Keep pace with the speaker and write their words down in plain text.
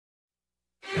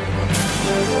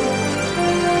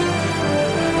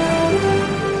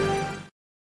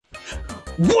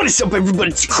What is up, everybody?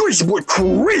 It's Crazy Boy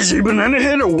Crazy Banana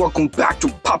Head, and welcome back to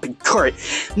Poppy Kart.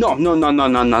 No.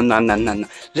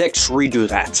 Let's redo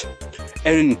that.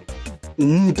 And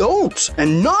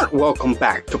not welcome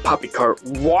back to Poppy Kart.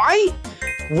 Why?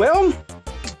 Well,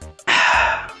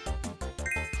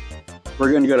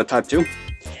 we're gonna go to type 2.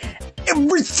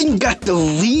 Everything got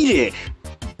deleted.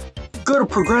 Go to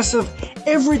progressive.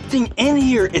 Everything in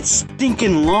here, it's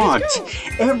stinking locked.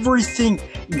 Everything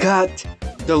got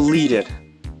deleted.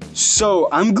 So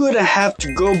I'm gonna have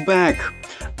to go back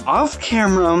off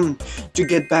camera to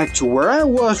get back to where I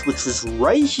was, which was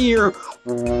right here,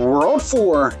 World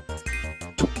 4,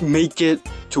 to make it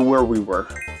to where we were.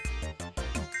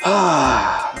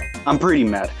 I'm pretty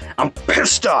mad. I'm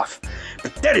pissed off.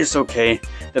 But that is okay.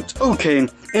 That's okay.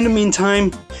 In the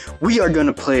meantime, we are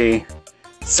gonna play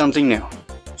something new.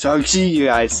 So I'll see you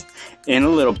guys in a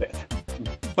little bit.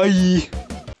 Bye.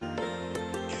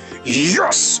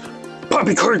 Yes!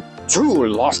 Poppy Kart 2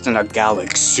 Lost in a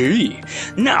Galaxy.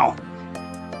 Now,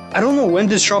 I don't know when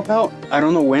this dropped out. I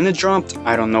don't know when it dropped.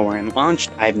 I don't know when it launched.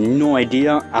 I have no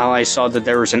idea. All I saw that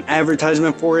there was an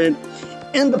advertisement for it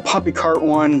in the Poppy Kart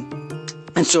one.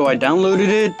 And so I downloaded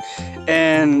it.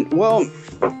 And, well,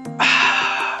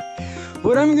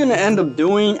 what I'm going to end up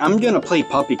doing, I'm going to play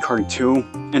Poppy Kart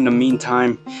 2 in the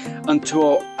meantime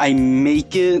until I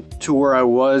make it to where I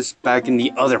was back in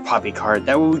the other Poppy Kart.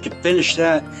 That way we could finish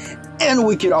that and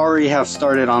we could already have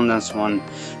started on this one.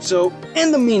 So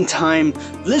in the meantime,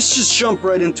 let's just jump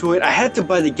right into it. I had to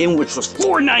buy the game, which was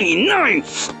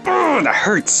 $4.99. Oh, that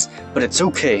hurts, but it's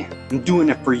okay. I'm doing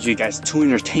it for you guys, to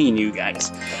entertain you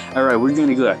guys. Alright, we're going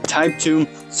to go to type 2,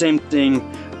 same thing,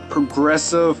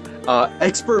 progressive.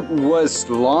 Expert was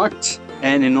locked,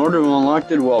 and in order to unlock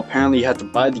it, well, apparently you had to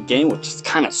buy the game, which is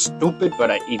kind of stupid,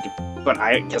 but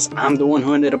I guess I'm the one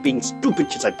who ended up being stupid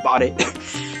because I bought it.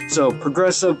 So,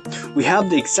 progressive, we have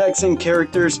the exact same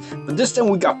characters, but this time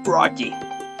we got Froggy.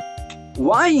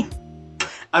 Why?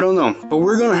 I don't know, but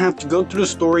we're gonna have to go through the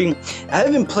story. I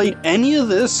haven't played any of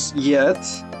this yet,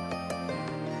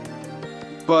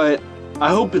 but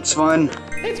I hope it's fun.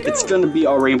 It's gonna be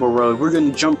our Rainbow Road. We're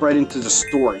gonna jump right into the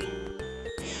story.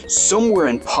 Somewhere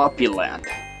in Poppyland,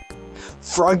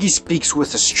 Froggy speaks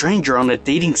with a stranger on a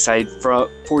dating site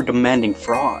for demanding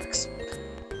frogs.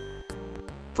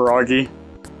 Froggy,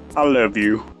 I love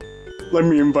you. Let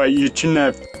me invite you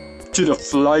tonight to the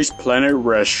Flies Planet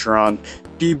restaurant,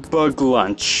 Debug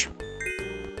Lunch.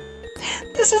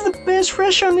 This is the best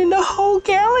restaurant in the whole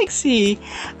galaxy.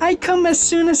 I come as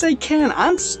soon as I can.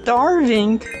 I'm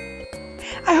starving.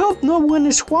 I hope no one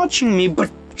is watching me,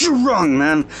 but you're wrong,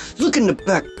 man. Look in the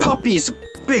back. Poppy is a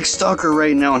big stalker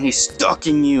right now, and he's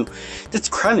stalking you. That's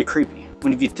kind of creepy.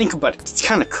 When if you think about it, it's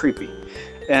kind of creepy.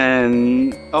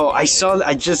 And oh, I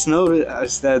just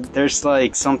noticed that there's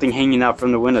like something hanging out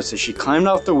from the window. So she climbed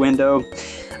off the window.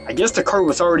 I guess the cart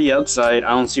was already outside. I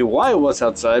don't see why it was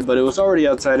outside, but it was already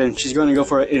outside, and she's going to go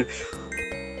for it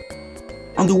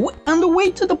on the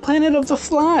way to the planet of the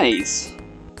flies.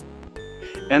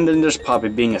 And then there's Poppy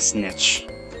being a snitch.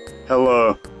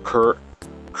 Hello,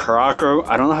 Caraco.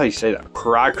 I don't know how you say that.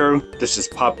 Caraco. This is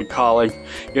Poppy calling.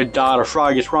 Your daughter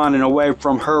Frog is running away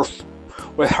from her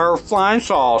with her flying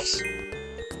sauce.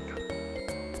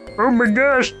 Oh my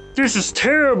gosh, this is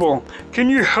terrible. Can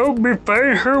you help me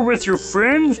find her with your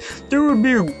friends? There would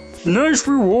be a nice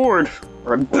reward.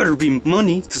 Or it better be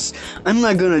money, because I'm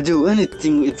not gonna do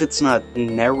anything if it's not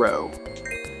narrow.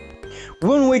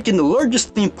 1 week in the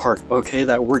largest theme park. Okay,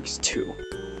 that works too.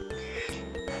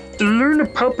 The Luna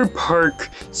Poppy Park.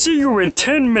 See you in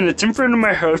 10 minutes in front of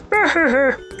my house.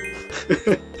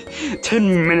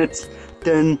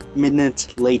 10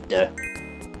 minutes later.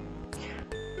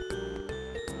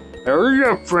 Hurry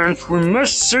up, friends. We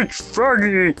must search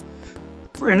Froggy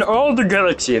in all the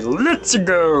galaxy. Let's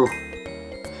go.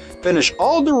 Finish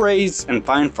all the raids and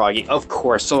find Froggy, of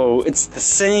course. So it's the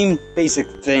same basic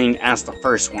thing as the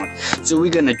first one. So we're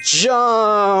gonna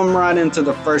jump right into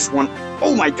the first one.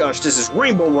 Oh my gosh, this is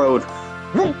Rainbow Road.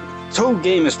 This whole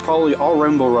game is probably all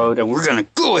Rainbow Road, and we're gonna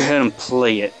go ahead and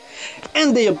play it.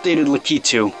 And they updated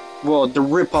Lakitu. Well, the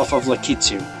ripoff of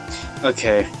Lakitu.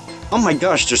 Okay. Oh my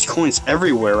gosh, there's coins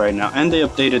everywhere right now. And they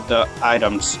updated the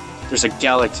items. There's a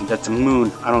galaxy, that's a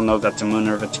moon. I don't know if that's a moon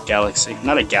or if it's a galaxy.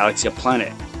 Not a galaxy, a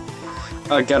planet.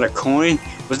 I got a coin.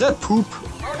 Was that poop?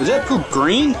 Was that poop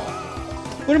green?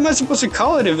 What am I supposed to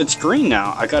call it if it's green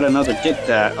now? I got another get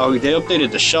that. Oh, they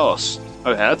updated the shells.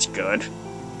 Okay, that's good.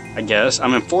 I guess.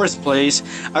 I'm in 4th place.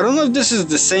 I don't know if this is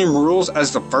the same rules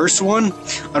as the first one.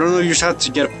 I don't know if you just have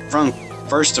to get from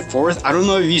 1st to 4th. I don't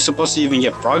know if you're supposed to even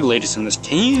get frog ladies in this.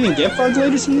 Can you even get frog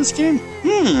ladies in this game?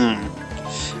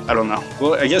 I don't know.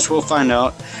 Well, I guess we'll find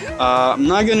out. I'm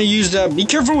not gonna use that. Be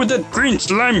careful with that green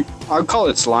slime. I'll call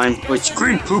it slime, but it's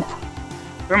green poop.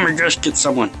 Oh my gosh, get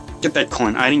someone. Get that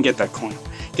coin. I didn't get that coin.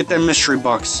 Get that mystery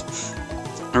box.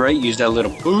 Alright, use that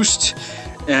little boost.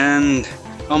 And,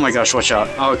 oh my gosh, watch out.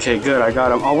 Okay, good, I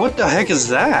got him. Oh, what the heck is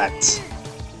that?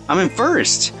 I'm in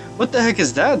first. What the heck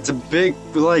is that? It's a big,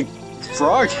 like,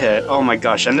 frog head. Oh my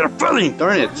gosh, I ended up falling.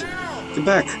 Darn it. Get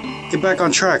back. Get back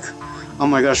on track. Oh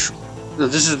my gosh.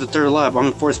 This is the third lap. I'm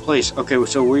in fourth place. Okay,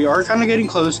 so we are kind of getting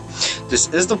close. This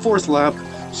is the fourth lap.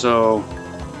 So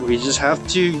we just have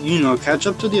to, you know, catch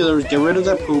up to the others. Get rid of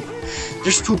that poop.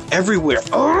 There's poop everywhere.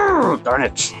 Oh, darn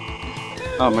it.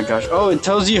 Oh my gosh. Oh, it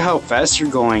tells you how fast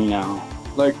you're going now.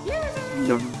 Like in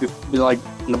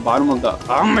the bottom of the...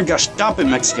 Oh my gosh. Stop it,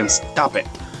 Mexican. Stop it.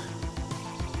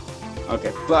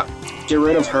 Okay, but get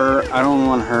rid of her. I don't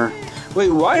want her. Wait,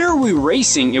 why are we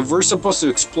racing if we're supposed to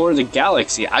explore the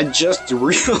galaxy? I just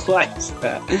realized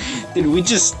that. Did we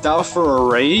just stop for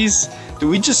a race? Did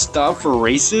we just stop for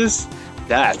races?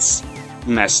 That's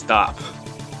messed up.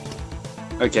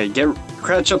 Okay,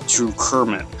 catch up to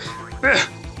Kermit.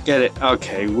 Get it?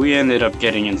 Okay, we ended up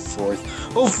getting in fourth.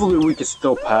 Hopefully we can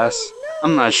still pass.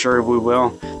 I'm not sure if we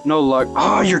will. No luck.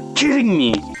 Oh, you're kidding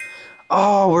me!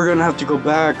 Oh, we're gonna have to go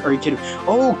back. Are you kidding?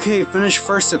 Okay, finish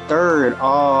first to third.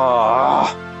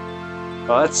 Oh,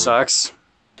 that sucks.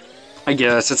 I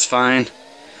guess it's fine.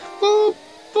 Boop,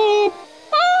 boop,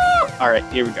 boop. All right,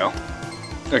 here we go.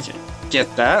 Okay,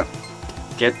 get that.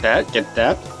 Get that. Get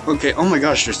that. Okay. Oh my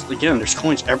gosh, there's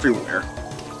coins everywhere.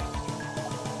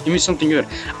 Give me something good.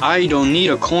 I don't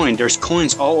need a coin. There's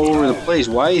coins all over the place.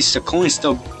 Why is the coin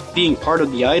still being part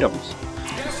of the items?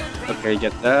 Okay,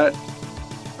 get that.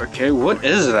 Okay, what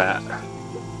is that?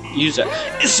 Use that.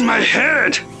 It's my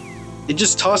head! It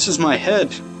just tosses my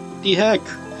head. What the heck?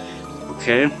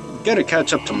 Okay, gotta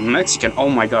catch up to Mexican. Oh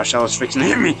my gosh, that was fixing to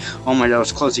hit me. Oh my god, that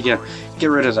was close again.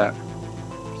 Get rid of that.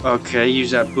 Okay,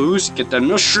 use that boost. Get that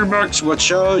mystery box.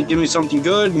 Watch out. Give me something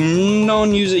good.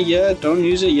 Don't use it yet. Don't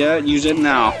use it yet. Use it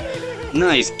now.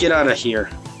 Nice. Get out of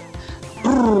here.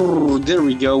 There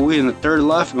we go. We're in the third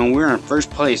lap and we're in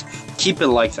first place. Keep it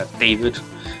like that, David.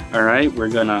 Alright, we're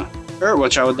gonna...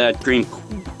 watch out with that green...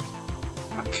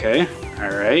 Okay,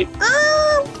 alright.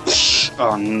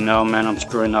 Oh no, man, I'm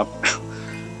screwing up.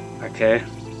 Okay.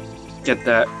 Get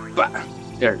that...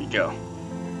 There we go.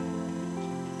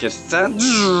 Get that...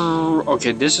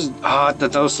 Okay, this is... I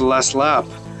thought that was the last lap.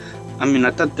 I mean,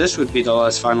 I thought this would be the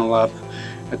last final lap.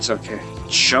 It's okay.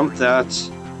 Jump that.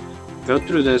 Go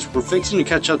through this. We're fixing to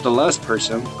catch up the last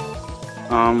person.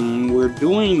 We're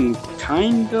doing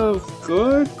kind of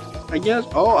good, I guess.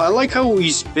 Oh, I like how he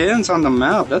spins on the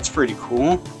map. That's pretty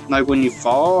cool. Like when you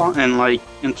fall and like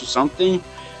into something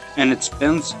and it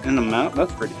spins in the map.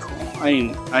 That's pretty cool. I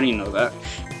didn't know that.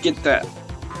 Get that.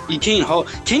 You can't hold.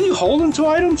 Can you hold into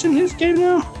items in this game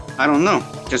now? I don't know.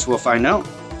 Guess we'll find out.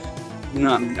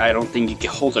 No, I don't think you can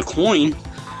hold a coin.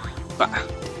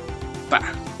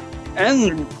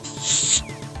 And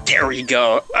there we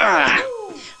go.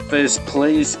 First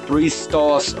place, 3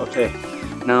 stars. Okay,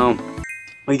 now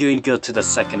we're going to go to the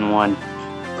second one.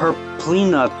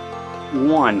 Perplina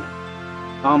 1.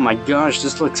 Oh my gosh,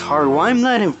 this looks hard. Why am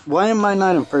I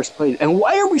not in first place? And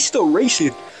why are we still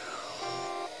racing?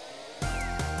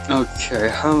 Okay,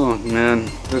 oh man,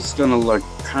 this is gonna look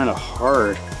kind of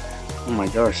hard. Oh my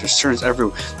gosh, there's turns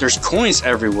everywhere. There's coins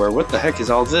everywhere. What the heck is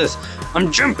all this?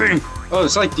 I'm jumping! Oh,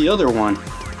 it's like the other one.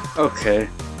 Okay.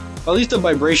 At least the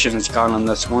vibration is gone on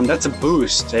this one. That's a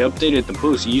boost. They updated the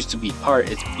boost. It used to be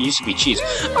cheese.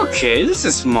 Okay, this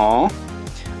is small.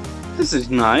 This is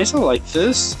nice. I like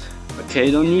this. Okay,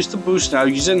 don't use the boost now.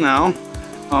 Use it now.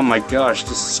 Oh my gosh,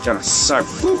 this is gonna suck.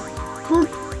 Boop, boop,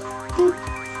 boop,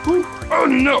 boop. Oh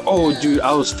no! Oh dude,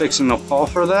 I was fixing to fall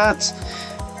for that.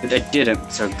 But I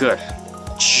didn't, so good.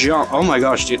 Jump. Oh my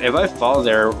gosh, dude. If I fall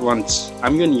there once,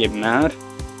 I'm gonna get mad.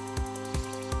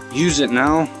 Use it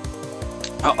now.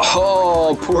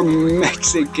 Oh, poor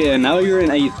Mexican. Now you're in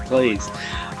 8th place.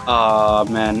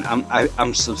 Man,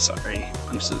 I'm so sorry.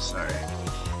 I'm so sorry.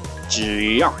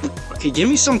 Jump. Okay, give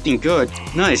me something good.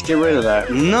 Nice, get rid of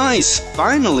that. Nice,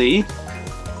 finally.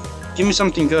 Give me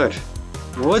something good.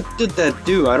 What did that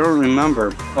do? I don't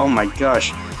remember. Oh my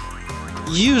gosh.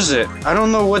 Use it. I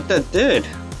don't know what that did.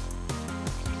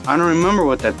 I don't remember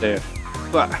what that did.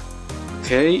 But,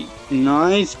 okay,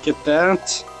 nice, get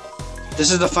that. This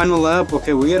is the final lap.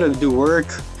 Okay, we gotta do work.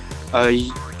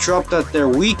 Drop that there.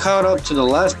 We caught up to the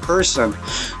last person.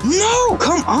 No,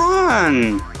 come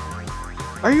on!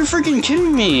 Are you freaking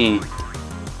kidding me?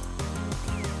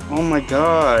 Oh my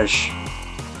gosh.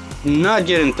 Not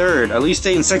getting third. At least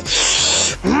stay in second.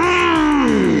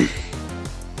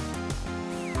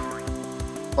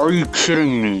 Are you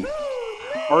kidding me?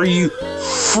 Are you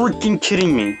freaking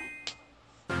kidding me?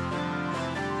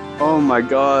 Oh my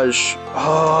gosh.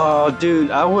 Oh,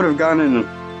 dude, I would have gotten in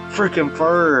freaking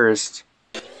first.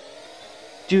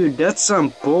 Dude, that's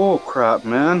some bull crap,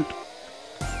 man.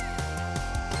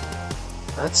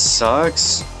 That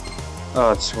sucks.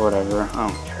 Oh, it's whatever. I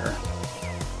don't care.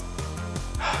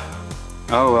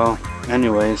 Oh well.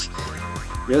 Anyways,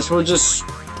 guess we'll just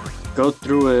go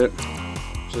through it.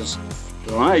 Just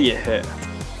don't want to get hit.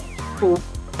 Boop.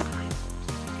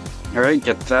 Alright,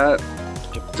 get that.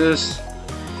 Get this.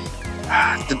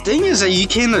 The thing is that you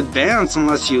can't advance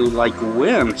unless you like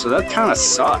win, so that kind of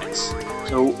sucks.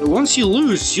 So once you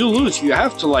lose, you lose. You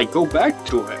have to like go back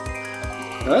to it.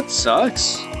 That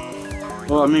sucks.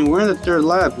 Well, I mean, we're in the third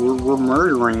lap. We're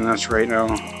murdering this right now.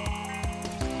 Oh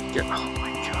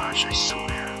my gosh, I swear.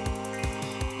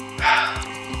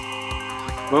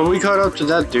 Well, we caught up to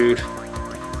that dude.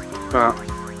 But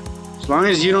as long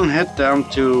as you don't hit them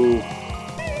to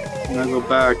go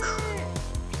back,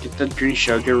 get that green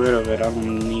shell, get rid of it. I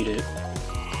don't need it.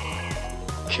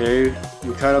 Okay,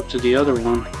 we caught up to the other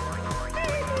one.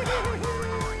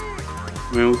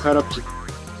 I mean, we caught up to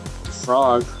the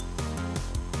frog.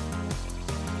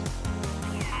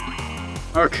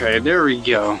 Okay, there we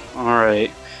go.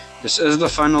 Alright. This is the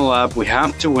final lap. We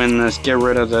have to win this. Get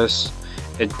rid of this.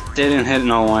 It didn't hit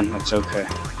no one. That's okay.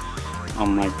 Oh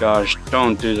my gosh.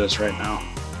 Don't do this right now.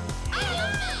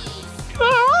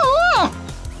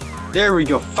 There we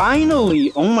go.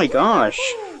 Finally! Oh my gosh.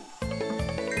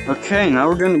 Okay, now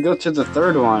we're gonna go to the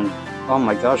third one. Oh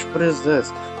my gosh, what is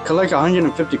this? Collect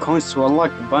 150 coins to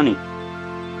unlock the bunny.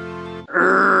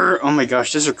 Oh my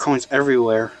gosh, these are coins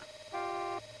everywhere.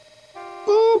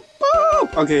 Boop,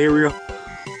 boop. Okay, here we go.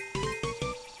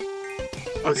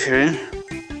 Okay.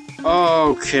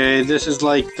 Okay, this is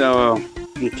like the...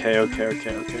 Okay.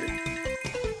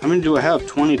 How many do I have?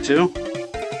 22?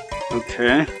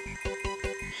 Okay.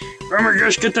 Oh my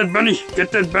gosh, get that bunny!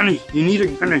 Get that bunny! You need a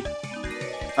bunny.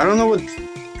 I don't know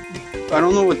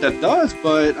what that does,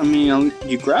 but I mean,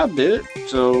 you grabbed it,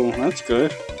 so that's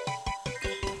good.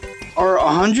 Are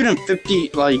 150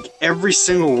 like every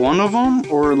single one of them,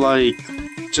 or like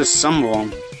just some of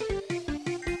them?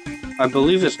 I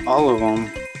believe it's all of them.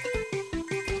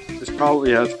 It's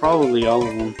probably all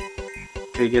of them.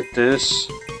 Okay, get this.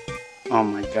 Oh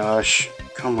my gosh,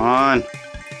 come on!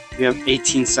 We have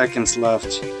 18 seconds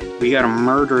left. We gotta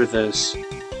murder this.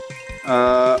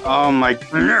 Oh my...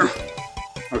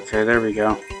 Okay, there we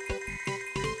go.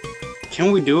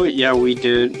 Can we do it? Yeah, we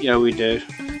did. Yeah, we did.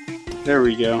 There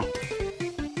we go.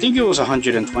 I think it was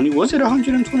 120. Was it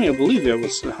 120? I believe it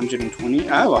was 120.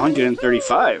 I have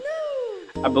 135.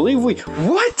 I believe we...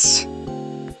 What?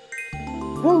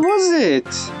 What was it?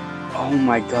 Oh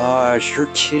my gosh,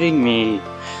 you're kidding me.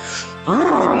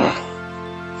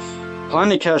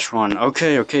 Planet Cash Run.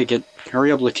 Okay,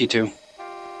 hurry up, Licky 2.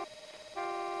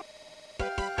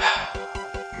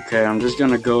 Okay, I'm just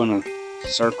gonna go in a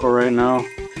circle right now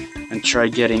and try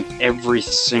getting every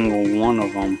single one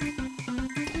of them.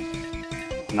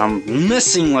 And I'm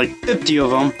missing like 50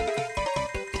 of them.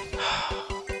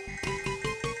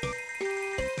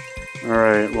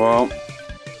 Alright, well,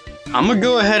 I'm gonna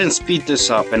go ahead and speed this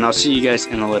up, and I'll see you guys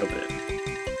in a little bit.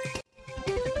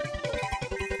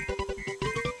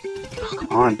 Oh, come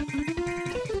on.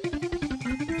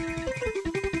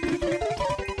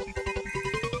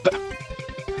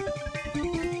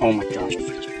 Oh my gosh,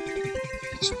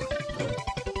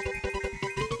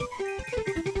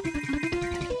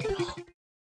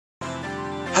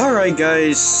 Alright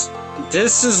guys,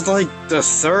 this is like the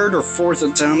third or fourth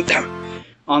attempt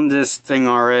on this thing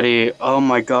already. Oh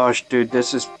my gosh, dude,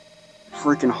 this is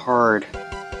freaking hard.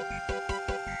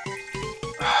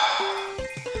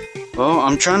 Well,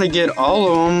 I'm trying to get all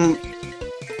of them,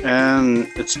 and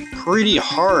it's pretty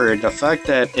hard. The fact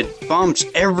that it bumps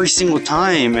every single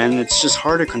time, and it's just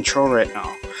hard to control right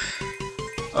now.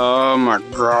 Oh my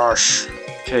gosh.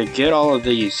 Okay, get all of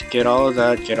these. Get all of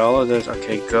that. Get all of this.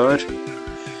 Okay, good.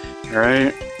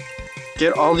 Alright.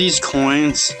 Get all these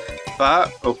coins.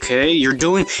 But, okay, you're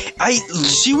doing...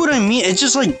 See what I mean? It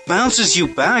just, like, bounces you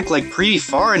back, like, pretty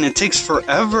far, and it takes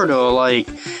forever to, like,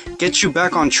 get you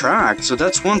back on track. So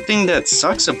that's one thing that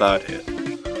sucks about it.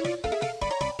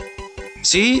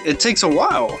 See? It takes a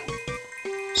while.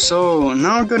 So,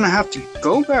 now I'm gonna have to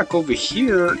go back over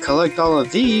here, collect all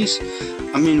of these.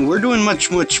 I mean, we're doing much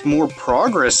more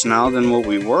progress now than what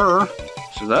we were.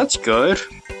 So that's good.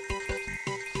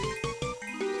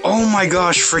 Oh my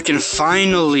gosh, freaking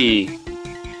finally!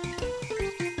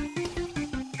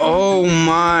 Oh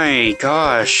my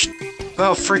gosh.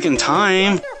 About freaking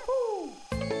time.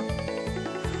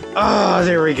 Ah,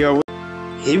 there we go.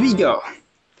 Here we go.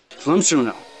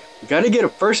 Plumsuno. We gotta get a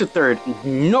first or third.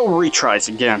 No retries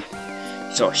again.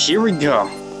 So here we go.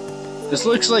 This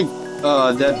looks like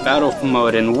that battle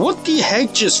mode, and what the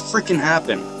heck just freaking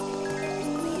happened?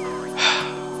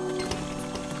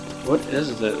 What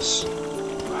is this?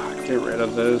 Get rid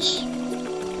of this.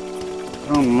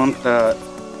 I don't want that.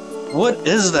 What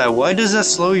is that? Why does that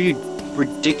slow you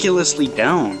ridiculously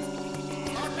down?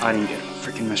 I didn't get a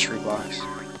freaking mystery box.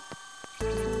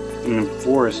 And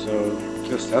forest though,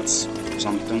 guess that's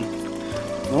something.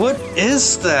 What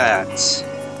is that?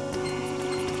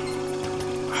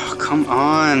 Oh, come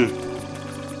on.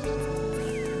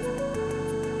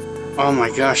 Oh my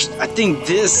gosh, I think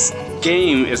this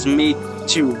game is made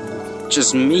to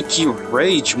just make you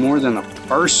rage more than the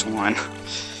first one.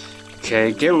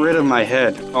 Okay, get rid of my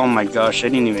head. Oh my gosh, I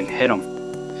didn't even hit him.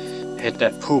 Hit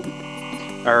that poop.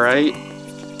 Alright.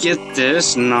 Get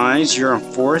this. Nice. You're on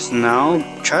fourth now.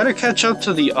 Try to catch up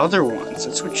to the other ones.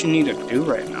 That's what you need to do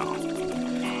right now.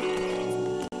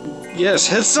 Yes,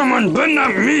 hit someone, but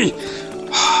not me.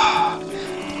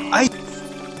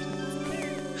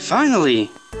 Finally.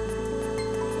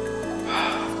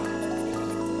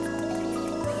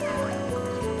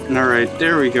 Alright,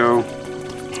 there we go.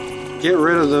 Get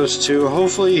rid of those two.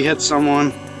 Hopefully you hit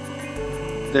someone.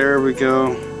 There we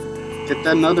go. Get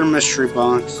that another mystery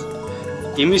box.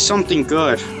 Give me something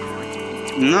good.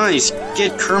 Nice.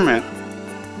 Get Kermit.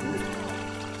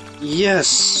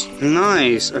 Yes.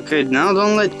 Nice. Okay, now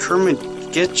don't let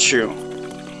Kermit get you.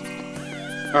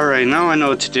 Alright, now I know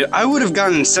what to do. I would have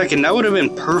gotten second. That would have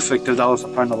been perfect if that was the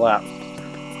final lap.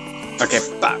 Okay,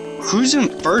 but who's in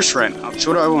first right now? That's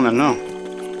what I want to know.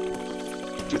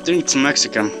 I think it's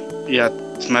Mexican. Yeah,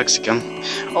 it's Mexican.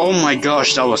 Oh my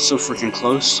gosh, that was so freaking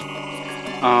close.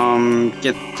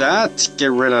 Get that.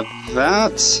 Get rid of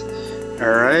that.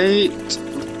 Alright.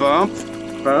 Bump.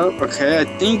 Bump. Okay, I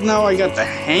think now I got the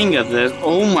hang of this.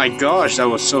 Oh my gosh, that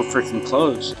was so freaking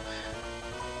close.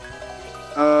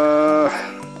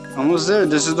 Almost there.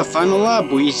 This is the final lap.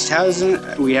 We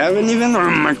haven't even, oh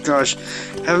my gosh,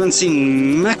 haven't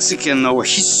seen Mexican though.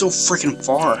 He's so freaking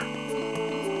far.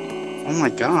 Oh my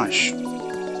gosh.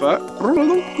 But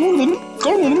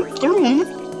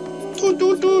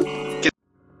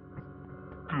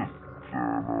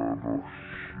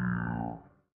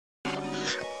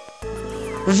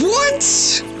what?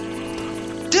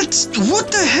 That's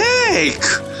what the heck?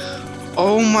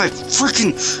 Oh my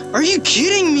freaking, are you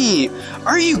kidding me?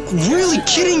 Are you really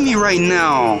kidding me right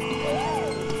now?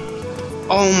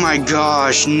 Oh my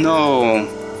gosh, no.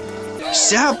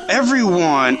 Zap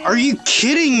everyone. Are you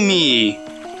kidding me?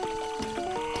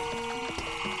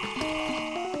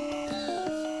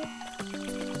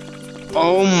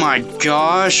 Oh my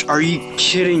gosh, are you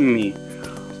kidding me?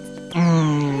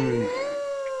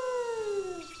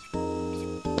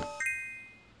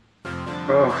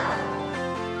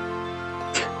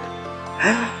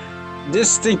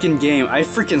 This stinking game, I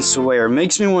freaking swear,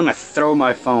 makes me want to throw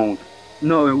my phone.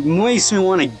 No, it makes me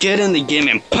want to get in the game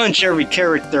and punch every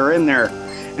character in there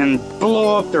and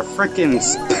blow up their freaking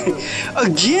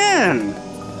again!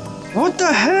 What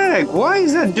the heck? Why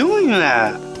is that doing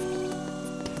that?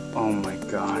 Oh my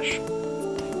gosh.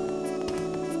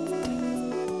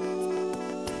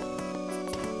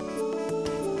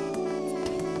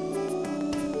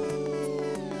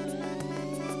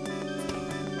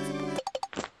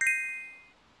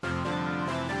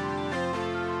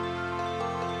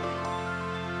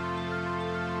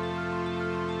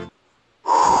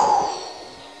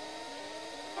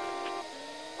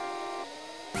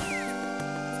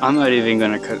 I'm not even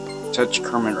gonna touch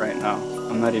Kermit right now.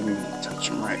 I'm not even gonna touch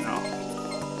him right now.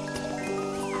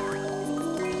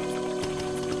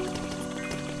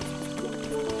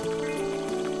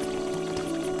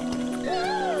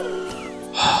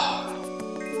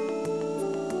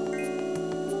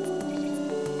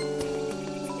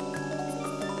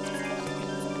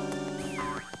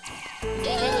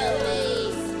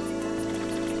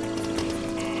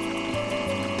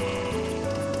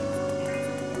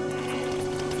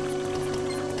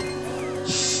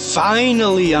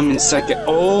 Finally, I'm in second.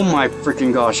 Oh my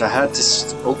freaking gosh, I had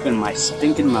to open my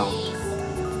stinking mouth.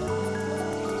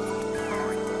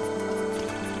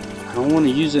 I don't want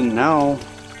to use it now.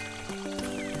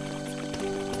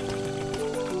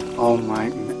 Oh my.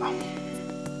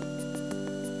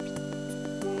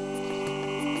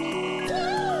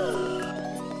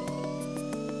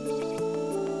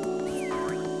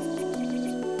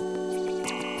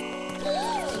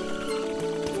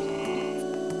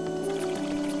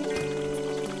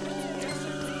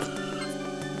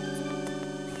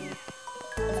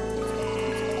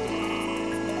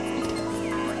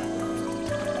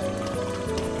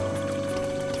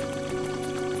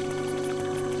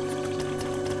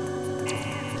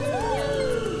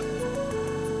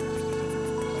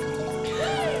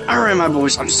 Alright, my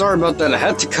boys, I'm sorry about that. I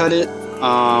had to cut it.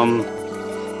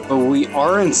 But we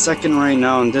are in second right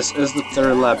now, and this is the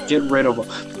third lap. Get rid of it.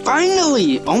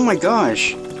 Finally! Oh my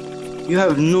gosh. You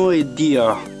have no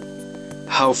idea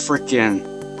how freaking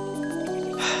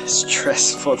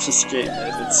stressful this game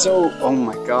is. It's so, oh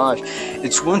my gosh.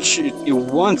 It wants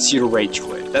you to rage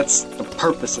quit. That's the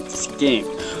purpose of this game.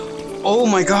 Oh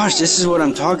my gosh, this is what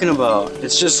I'm talking about.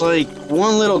 It's just like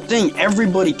one little thing,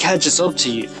 everybody catches up to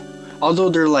you. Although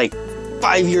they're like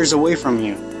 5 years away from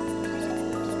you.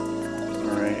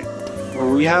 Alright. Well,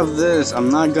 we have this.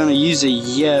 I'm not gonna use it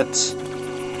yet.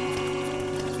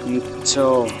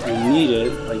 Until I need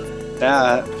it. Like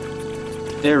that.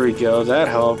 There we go. That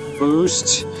helped.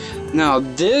 Boost. Now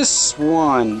this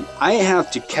one, I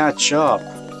have to catch up.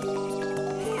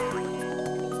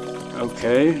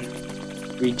 Okay.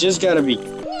 We just gotta be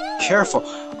careful.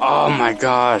 Oh my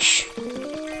gosh.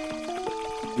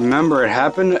 Remember, it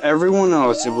happened to everyone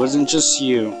else. It wasn't just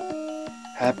you. It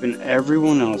happened to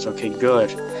everyone else. Okay, good.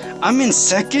 I'm in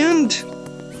second?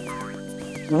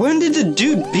 When did the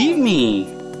dude beat me?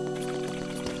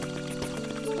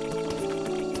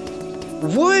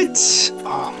 What?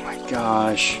 Oh my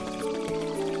gosh.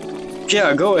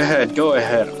 Yeah, go ahead. Go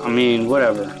ahead. I mean,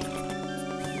 whatever.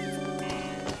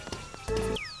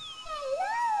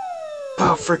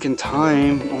 About freaking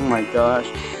time. Oh my gosh.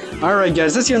 Alright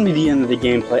guys, that's gonna be the end of the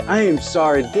gameplay. I am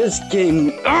sorry, this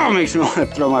game makes me want to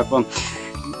throw my phone.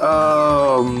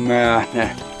 Oh man.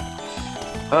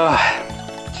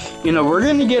 You know, we're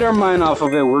gonna get our mind off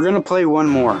of it. We're gonna play one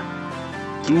more.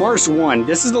 Mars 1.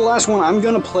 This is the last one I'm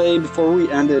gonna play before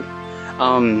we end it.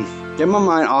 Get my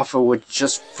mind off of what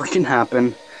just freaking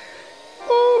happened.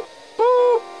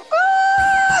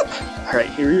 Alright,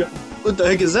 here we go. What the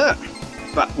heck is that?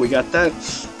 But we got that.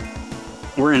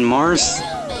 We're in Mars.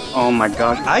 Oh my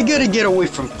gosh. I gotta get away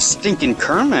from stinking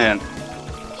Kermit.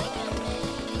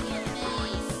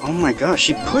 Oh my gosh.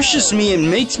 She pushes me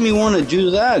and makes me want to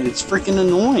do that. It's freaking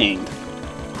annoying.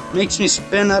 Makes me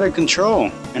spin out of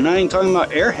control. And I ain't talking about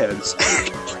airheads.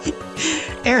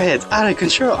 Airheads out of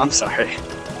control. I'm sorry.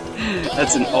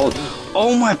 That's an old...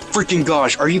 Oh my freaking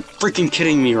gosh. Are you freaking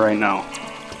kidding me right now?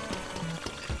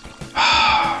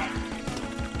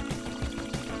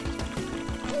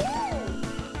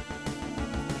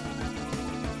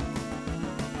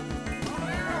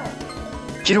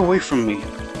 Get away from me.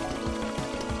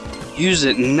 Use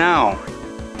it now.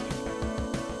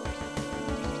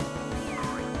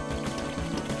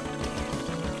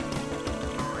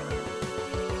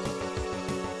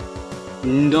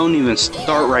 Don't even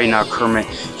start right now, Kermit.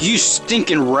 You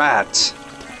stinking rat.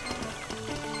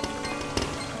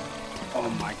 Oh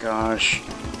my gosh.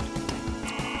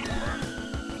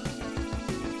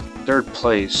 Third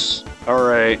place.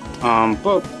 Alright,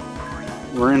 but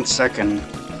we're in second.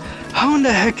 How in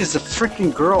the heck is the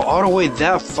freaking girl all the way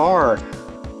that far?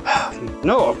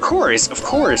 No, of course, of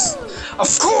course,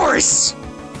 of course!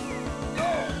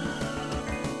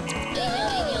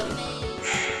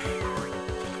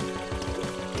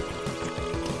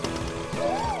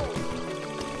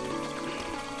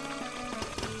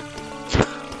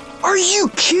 Are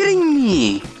you kidding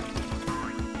me?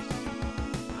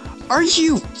 Are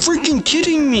you freaking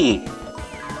kidding me?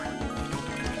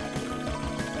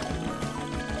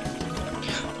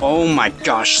 Oh my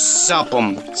gosh, zap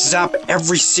them. Zap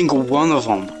every single one of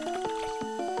them.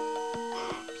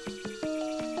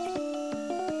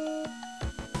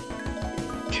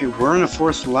 Okay, we're in the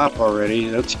fourth lap already.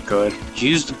 That's good.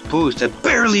 Use the boost. That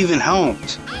barely even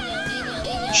helped.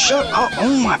 Shut up.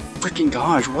 Oh my freaking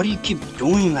gosh. Why do you keep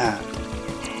doing that?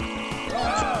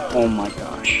 Oh my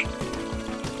gosh.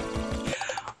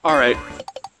 Alright.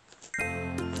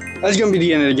 That's gonna be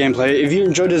the end of the gameplay. If you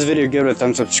enjoyed this video, give it a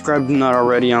thumbs up. Subscribe if not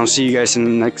already. I'll see you guys in the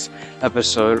next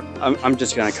episode. I'm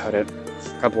just gonna cut it.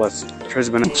 God bless. I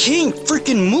can't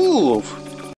freaking move!